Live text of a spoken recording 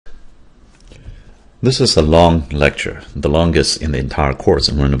This is a long lecture, the longest in the entire course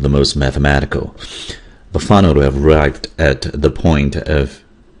and one of the most mathematical. But finally we have arrived at the point of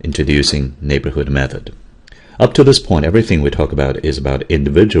introducing neighborhood method. Up to this point, everything we talk about is about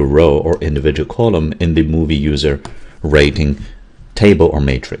individual row or individual column in the movie user rating table or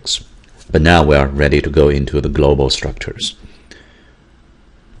matrix. But now we are ready to go into the global structures.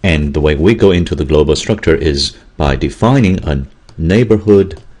 And the way we go into the global structure is by defining a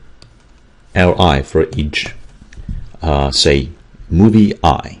neighborhood Li for each, say, movie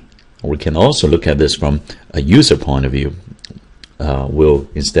I. We can also look at this from a user point of view. We'll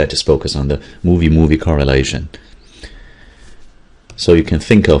instead just focus on the movie-movie correlation. So you can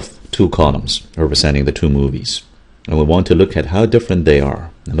think of two columns representing the two movies. And we want to look at how different they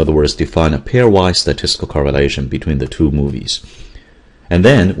are. In other words, define a pairwise statistical correlation between the two movies. And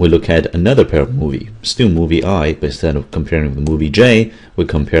then we look at another pair of movie, still movie I, but instead of comparing with movie J, we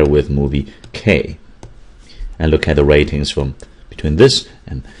compare with movie K. And look at the ratings from between this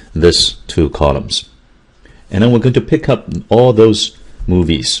and this two columns. And then we're going to pick up all those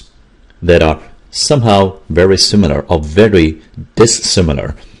movies that are somehow very similar or very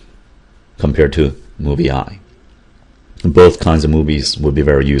dissimilar compared to movie I. Both kinds of movies will be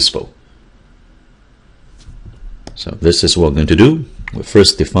very useful. So this is what we're going to do. We'll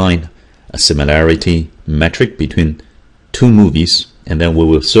first define a similarity metric between two movies, and then we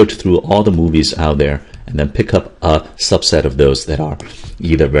will search through all the movies out there and then pick up a subset of those that are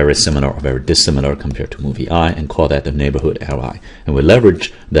either very similar or very dissimilar compared to movie I and call that the neighborhood Li. And we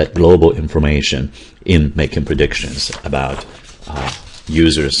leverage that global information in making predictions about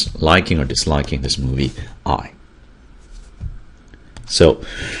users liking or disliking this movie I. So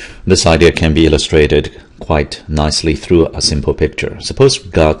this idea can be illustrated quite nicely through a simple picture. Suppose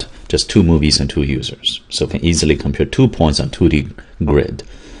we've got just two movies and two users, so we can easily compare 2 points on 2D grid.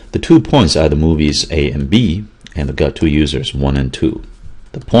 The 2 points are the movies A and B, and we've got two users, 1 and 2.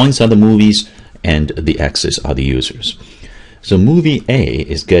 The points are the movies, and the x's are the users. So movie A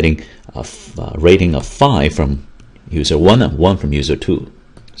is getting a rating of 5 from user 1 and 1 from user 2.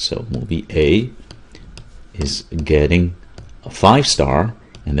 So movie A is getting a 5-star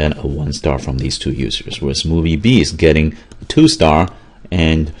and then a 1-star from these two users, whereas movie B is getting a 2-star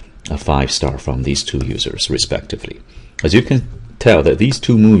and a 5-star from these two users respectively. As you can tell, that these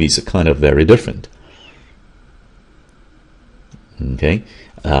two movies are kind of very different. Okay,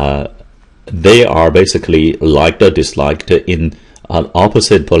 they are basically liked or disliked in an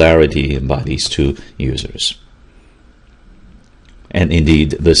opposite polarity by these two users. And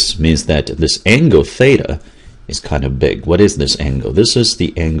indeed, this means that this angle theta is kind of big. What is this angle? This is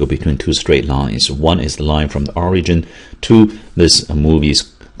the angle between two straight lines. One is the line from the origin to this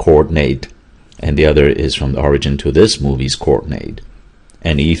movie's coordinate, and the other is from the origin to this movie's coordinate.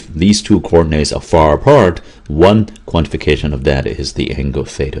 And if these two coordinates are far apart, one quantification of that is the angle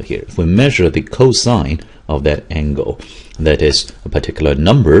theta here. If we measure the cosine of that angle, that is a particular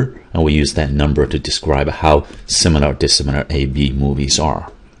number, and we use that number to describe how similar or dissimilar A-B movies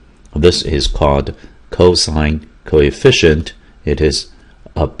are. This is called cosine coefficient. It is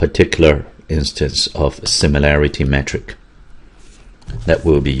a particular instance of similarity metric that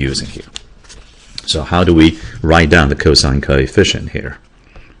we'll be using here. So how do we write down the cosine coefficient here?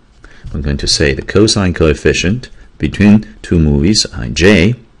 I'm going to say the cosine coefficient between two movies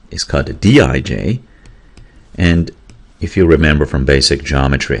ij is called dij, and if you remember from basic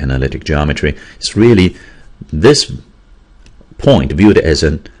geometry, analytic geometry, it's really this point viewed as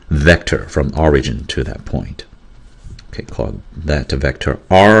a vector from origin to that point. Okay, call that a vector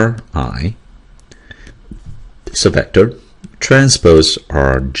Ri. It's a vector transpose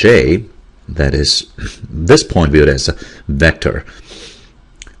Rj, that is this point viewed as a vector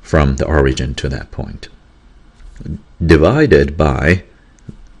from the origin to that point, divided by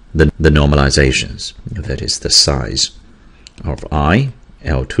the normalizations, that is the size of I,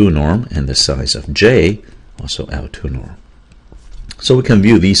 L2 norm, and the size of J, also L2 norm. So we can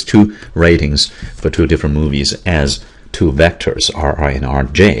view these two ratings for two different movies as two vectors, Ri and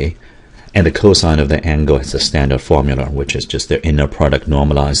Rj, and the cosine of the angle is the standard formula, which is just their inner product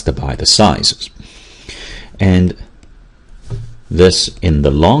normalized by the sizes. And this in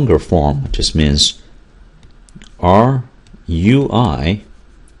the longer form just means Rui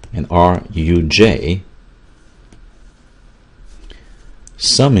and Ruj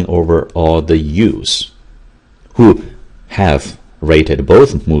summing over all the U's who have rated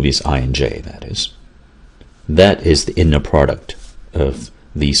both movies I and J, that is. That is the inner product of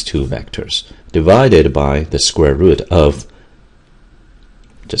these two vectors, divided by the square root of,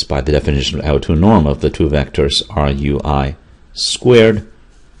 just by the definition of L2 norm of the two vectors, Rui squared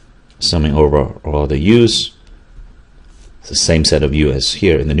summing over all the u's. It's the same set of u as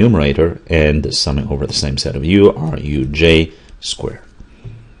here in the numerator, and summing over the same set of u, ruj squared.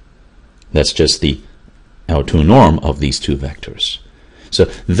 That's just the L2 norm of these two vectors. So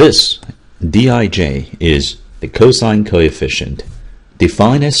this dij is the cosine coefficient,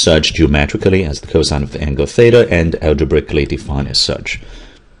 defined as such geometrically as the cosine of the angle theta, and algebraically defined as such.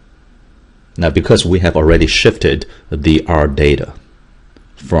 Now, because we have already shifted the R data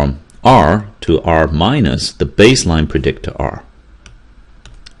from R to R minus the baseline predictor R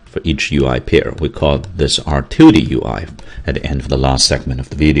for each UI pair, we call this R tilde UI at the end of the last segment of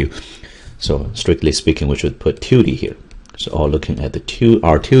the video. So strictly speaking, we should put tilde here. So all looking at the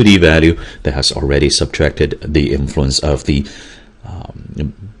R tilde value that has already subtracted the influence of the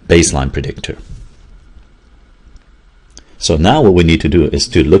baseline predictor. So now what we need to do is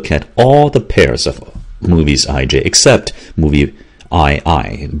to look at all the pairs of movies ij except movie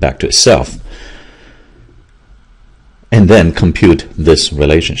II back to itself, and then compute this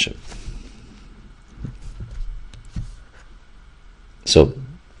relationship. So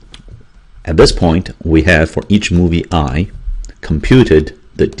at this point, we have for each movie I computed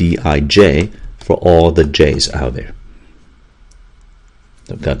the dij for all the j's out there.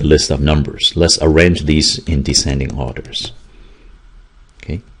 I've got a list of numbers. Let's arrange these in descending orders.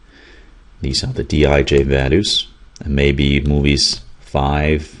 Okay, these are the dij values, and maybe movies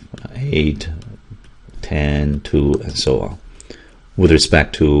 5, 8, 10, 2, and so on, with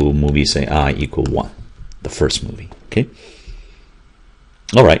respect to movies say I equal 1, the first movie. Okay.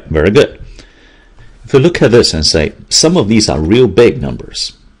 All right, very good. If you look at this and say some of these are real big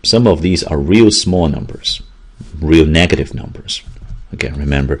numbers, some of these are real small numbers, real negative numbers. Again,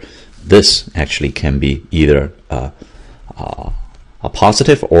 remember, this actually can be either a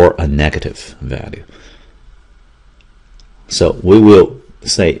positive or a negative value. So we will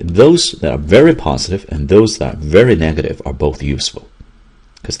say those that are very positive and those that are very negative are both useful,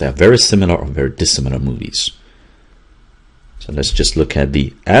 because they are very similar or very dissimilar movies. So let's just look at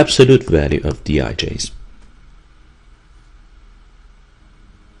the absolute value of dij's.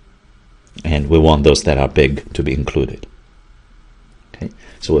 And we want those that are big to be included. Okay,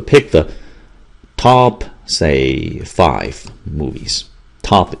 so we pick the top, say, 5 movies.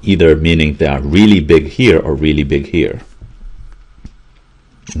 Top either meaning they are really big here or really big here.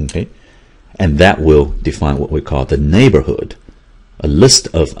 Okay, and that will define what we call the neighborhood, a list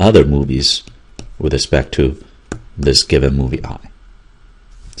of other movies with respect to this given movie I.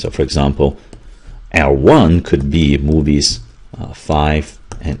 So for example, L1 could be movies 5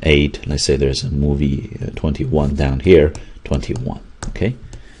 and 8. Let's say there's a movie 21 down here, 21. Okay,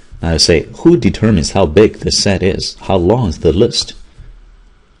 now I say, who determines how big the set is? How long is the list?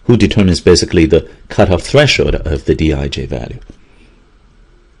 Who determines basically the cutoff threshold of the dij value?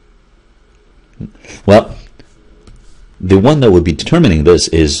 Well, the one that will be determining this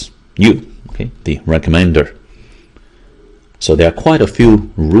is you, okay, the recommender. So there are quite a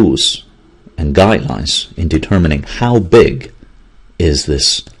few rules and guidelines in determining how big is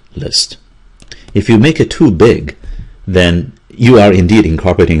this list. If you make it too big, then you are indeed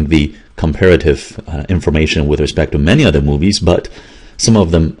incorporating the comparative information with respect to many other movies, but some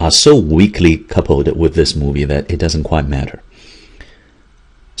of them are so weakly coupled with this movie that it doesn't quite matter.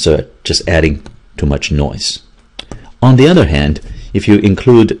 So just adding too much noise. On the other hand, if you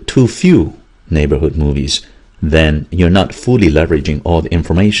include too few neighborhood movies, then you're not fully leveraging all the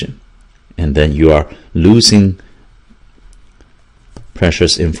information, and then you are losing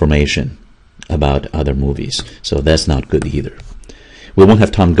precious information about other movies. So that's not good either. We won't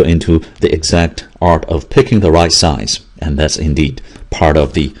have time to go into the exact art of picking the right size, and that's indeed part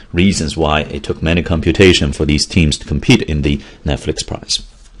of the reasons why it took many computation for these teams to compete in the Netflix prize.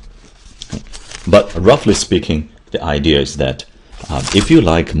 But roughly speaking, the idea is that if you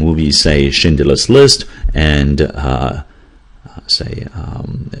like movies, say Schindler's List, and say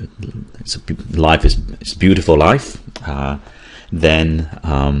Life is Beautiful Life, then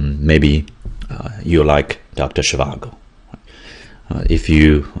maybe you like Dr. Zhivago. If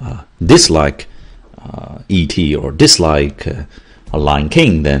you dislike E.T. or dislike Lion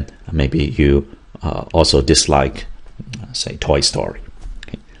King, then maybe you also dislike, say, Toy Story.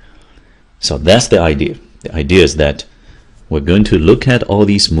 Okay. So that's the idea. The idea is that we're going to look at all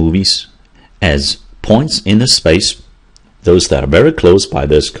these movies as points in the space. Those that are very close by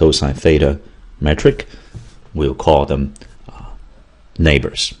this cosine theta metric, we'll call them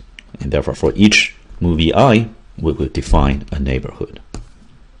neighbors. And therefore, for each movie I, we will define a neighborhood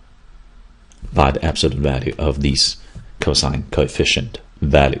by the absolute value of these cosine coefficient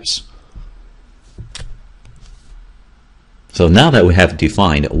values. So now that we have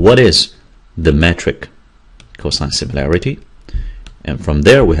defined what is the metric cosine similarity, and from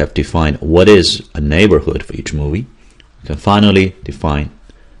there we have defined what is a neighborhood for each movie, we can finally define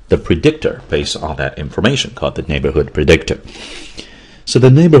the predictor based on that information, called the neighborhood predictor. So the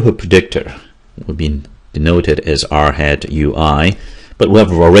neighborhood predictor will be denoted as R hat UI, but we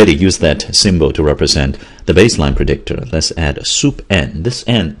have already used that symbol to represent the baseline predictor. Let's add a sup n. This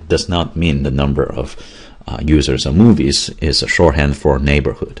n does not mean the number of users or movies. It's a shorthand for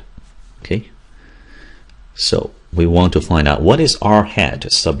neighborhood. Okay, so we want to find out what is R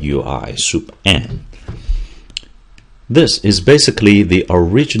hat sub UI sup n. This is basically the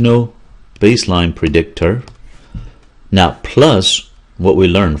original baseline predictor, now plus what we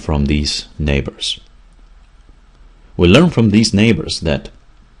learned from these neighbors. We learn from these neighbors that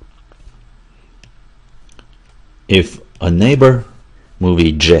if a neighbor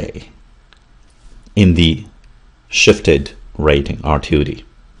movie J in the shifted rating R2D,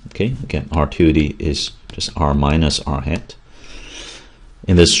 okay, again R2D is just R minus R hat,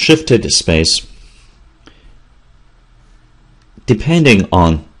 in this shifted space, depending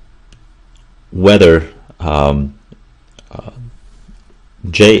on whether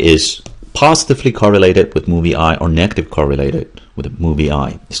J is positively correlated with movie I or negative correlated with movie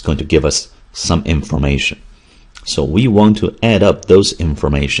I, is going to give us some information. So we want to add up those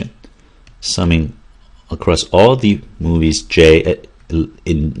information, summing across all the movies J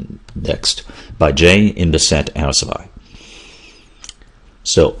indexed by J in the set L sub I.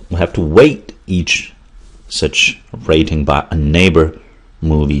 So we have to weight each such rating by a neighbor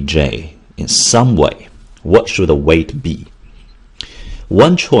movie J in some way. What should the weight be?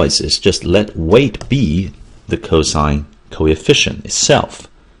 One choice is just let weight be the cosine coefficient itself,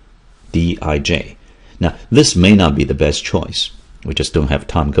 Dij. Now, this may not be the best choice. We just don't have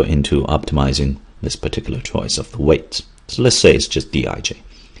time to go into optimizing this particular choice of the weights. So let's say it's just Dij.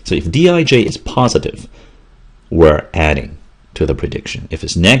 So if Dij is positive, we're adding to the prediction. If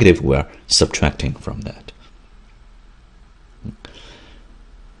it's negative, we're subtracting from that.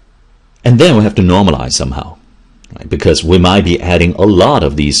 And then we have to normalize somehow, right? Because we might be adding a lot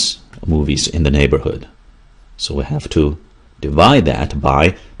of these movies in the neighborhood. So we have to divide that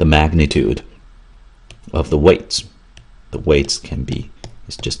by the magnitude of the weights. The weights can be,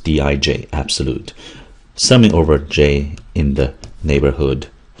 it's just Dij absolute, summing over J in the neighborhood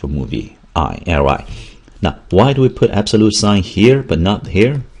for movie I, Li. Now, why do we put absolute sign here but not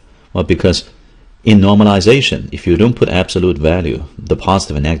here? Well, because in normalization, if you don't put absolute value, the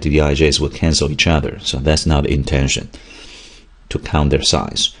positive and negative Dij's will cancel each other. So that's not the intention, to count their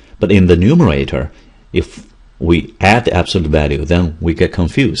size. But in the numerator, if we add the absolute value, then we get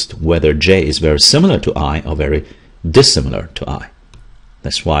confused whether J is very similar to I or very dissimilar to I.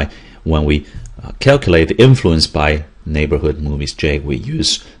 That's why when we calculate the influence by neighborhood movies J, we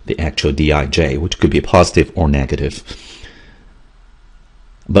use the actual Dij, which could be positive or negative.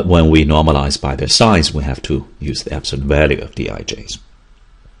 But when we normalize by their size, we have to use the absolute value of Dij's.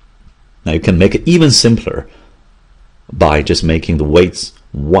 Now you can make it even simpler by just making the weights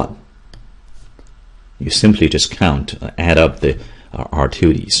 1. You simply just count, add up the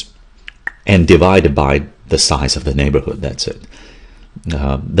R2Ds and divide it by the size of the neighborhood. That's it.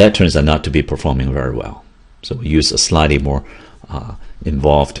 That turns out not to be performing very well. So we use a slightly more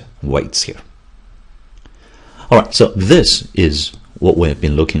involved weights here. All right, so this is what we have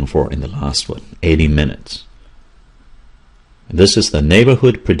been looking for in the last 80 minutes. This is the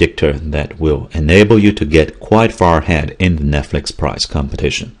neighborhood predictor that will enable you to get quite far ahead in the Netflix prize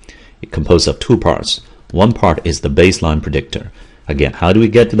competition. It composes of 2 parts. One part is the baseline predictor. Again, how do we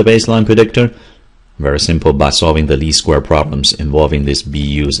get to the baseline predictor? Very simple, by solving the least square problems involving these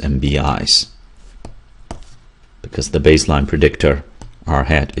BUs and BIs. Because the baseline predictor, R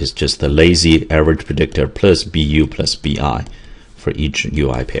hat, is just the lazy average predictor plus BU plus BI for each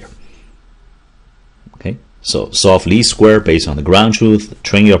UI pair. Okay, so solve least square based on the ground truth,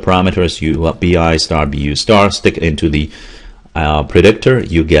 train your parameters, U BI star, BU star, stick it into the predictor,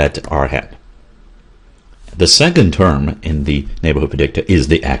 you get R hat. The second term in the neighborhood predictor is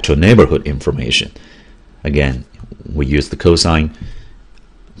the actual neighborhood information. Again, we use the cosine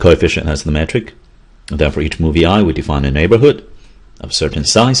coefficient as the metric. And then for each movie I, we define a neighborhood of a certain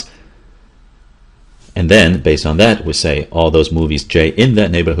size. And then, based on that, we say all those movies J in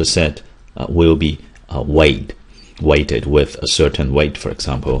that neighborhood set will be weighted with a certain weight, for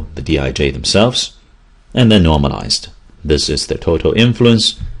example, the Dij themselves, and then normalized. This is the total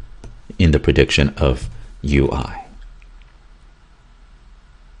influence in the prediction of UI.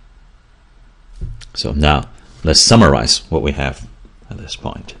 So now, let's summarize what we have at this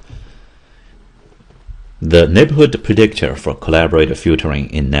point. The neighborhood predictor for collaborative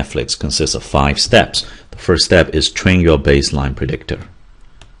filtering in Netflix consists of 5 steps. The first step is train your baseline predictor.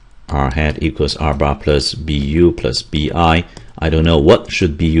 R hat equals R bar plus BU plus BI. I don't know what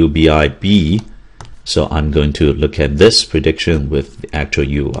should BU, BI be, so I'm going to look at this prediction with the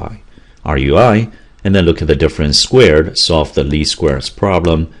actual UI, RUI, and then look at the difference squared, solve the least squares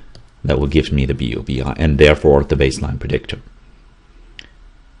problem. That will give me the BU, BI, and therefore the baseline predictor.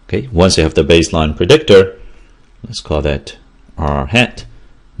 Okay, once you have the baseline predictor, let's call that R hat,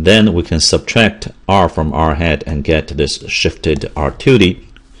 then we can subtract R from R hat and get this shifted R2D,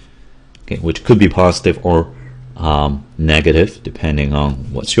 okay, which could be positive or negative depending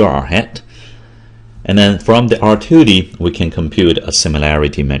on what's your R hat. And then from the R2D we can compute a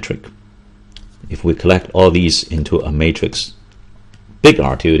similarity metric. If we collect all these into a matrix big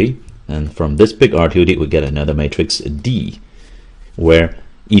R2D, and from this big R2D we get another matrix D, where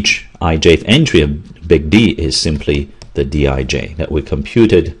each ijth entry of big D is simply the Dij that we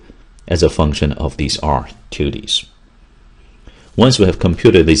computed as a function of these R2Ds. Once we have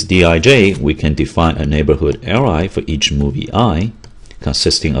computed this Dij, we can define a neighborhood Li for each movie I,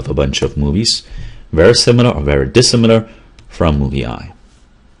 consisting of a bunch of movies, very similar or very dissimilar from movie I.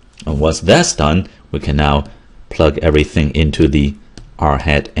 And once that's done, we can now plug everything into the R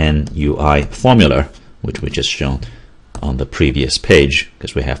hat N UI formula, which we just shown on the previous page,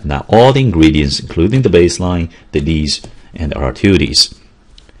 because we have now all the ingredients, including the baseline, the Ds, and the R2Ds.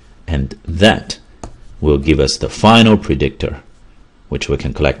 And that will give us the final predictor, which we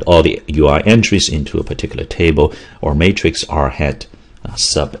can collect all the UI entries into a particular table or matrix R hat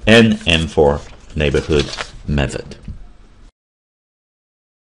sub N, M for neighborhood method.